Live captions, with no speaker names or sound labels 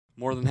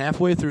More than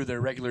halfway through their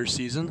regular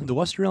season, the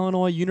Western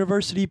Illinois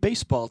University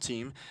baseball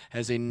team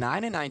has a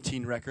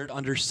 9-19 record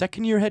under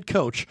second-year head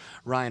coach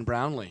Ryan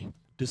Brownlee.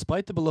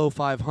 Despite the below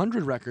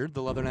 500 record,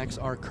 the Leathernecks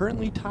are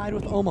currently tied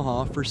with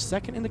Omaha for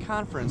second in the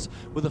conference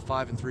with a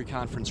 5-3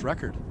 conference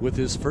record. With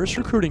his first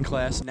recruiting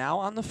class now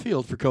on the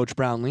field for Coach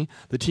Brownlee,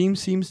 the team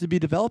seems to be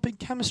developing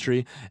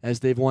chemistry as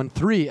they've won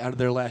 3 out of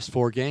their last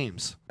 4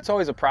 games. It's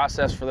always a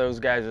process for those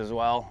guys as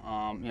well.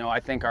 I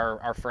think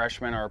our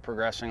freshmen are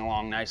progressing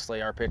along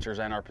nicely, our pitchers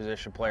and our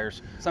position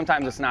players.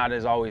 Sometimes it's not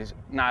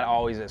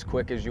always as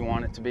quick as you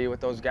want it to be with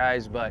those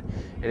guys, but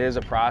it is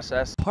a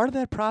process. Part of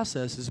that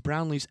process is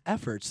Brownlee's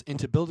efforts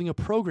into building a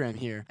program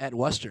here at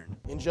Western.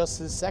 In just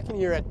his second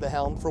year at the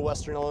helm for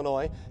Western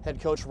Illinois, head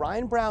coach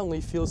Ryan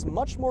Brownlee feels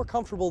much more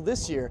comfortable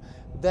this year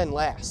than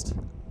last.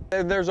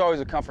 There's always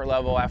a comfort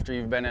level after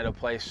you've been at a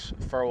place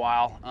for a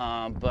while,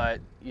 but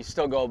you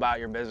still go about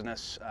your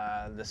business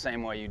the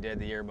same way you did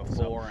the year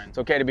before. And it's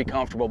okay to be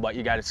comfortable, but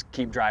you got to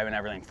keep driving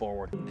everything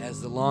forward.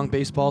 As the long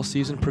baseball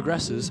season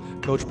progresses,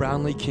 Coach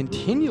Brownlee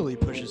continually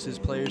pushes his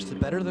players to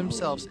better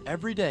themselves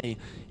every day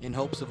in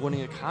hopes of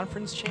winning a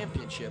conference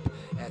championship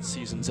at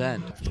season's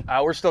end.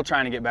 We're still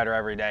trying to get better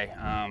every day.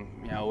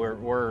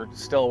 We're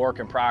still a work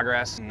in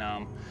progress,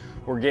 and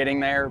we're getting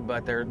there,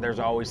 but there's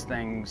always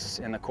things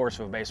in the course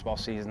of a baseball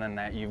season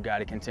that you've got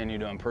to continue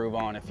to improve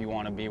on if you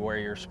want to be where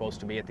you're supposed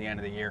to be at the end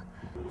of the year.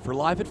 For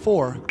Live at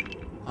 4,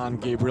 I'm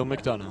Gabriel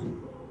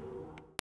McDonough.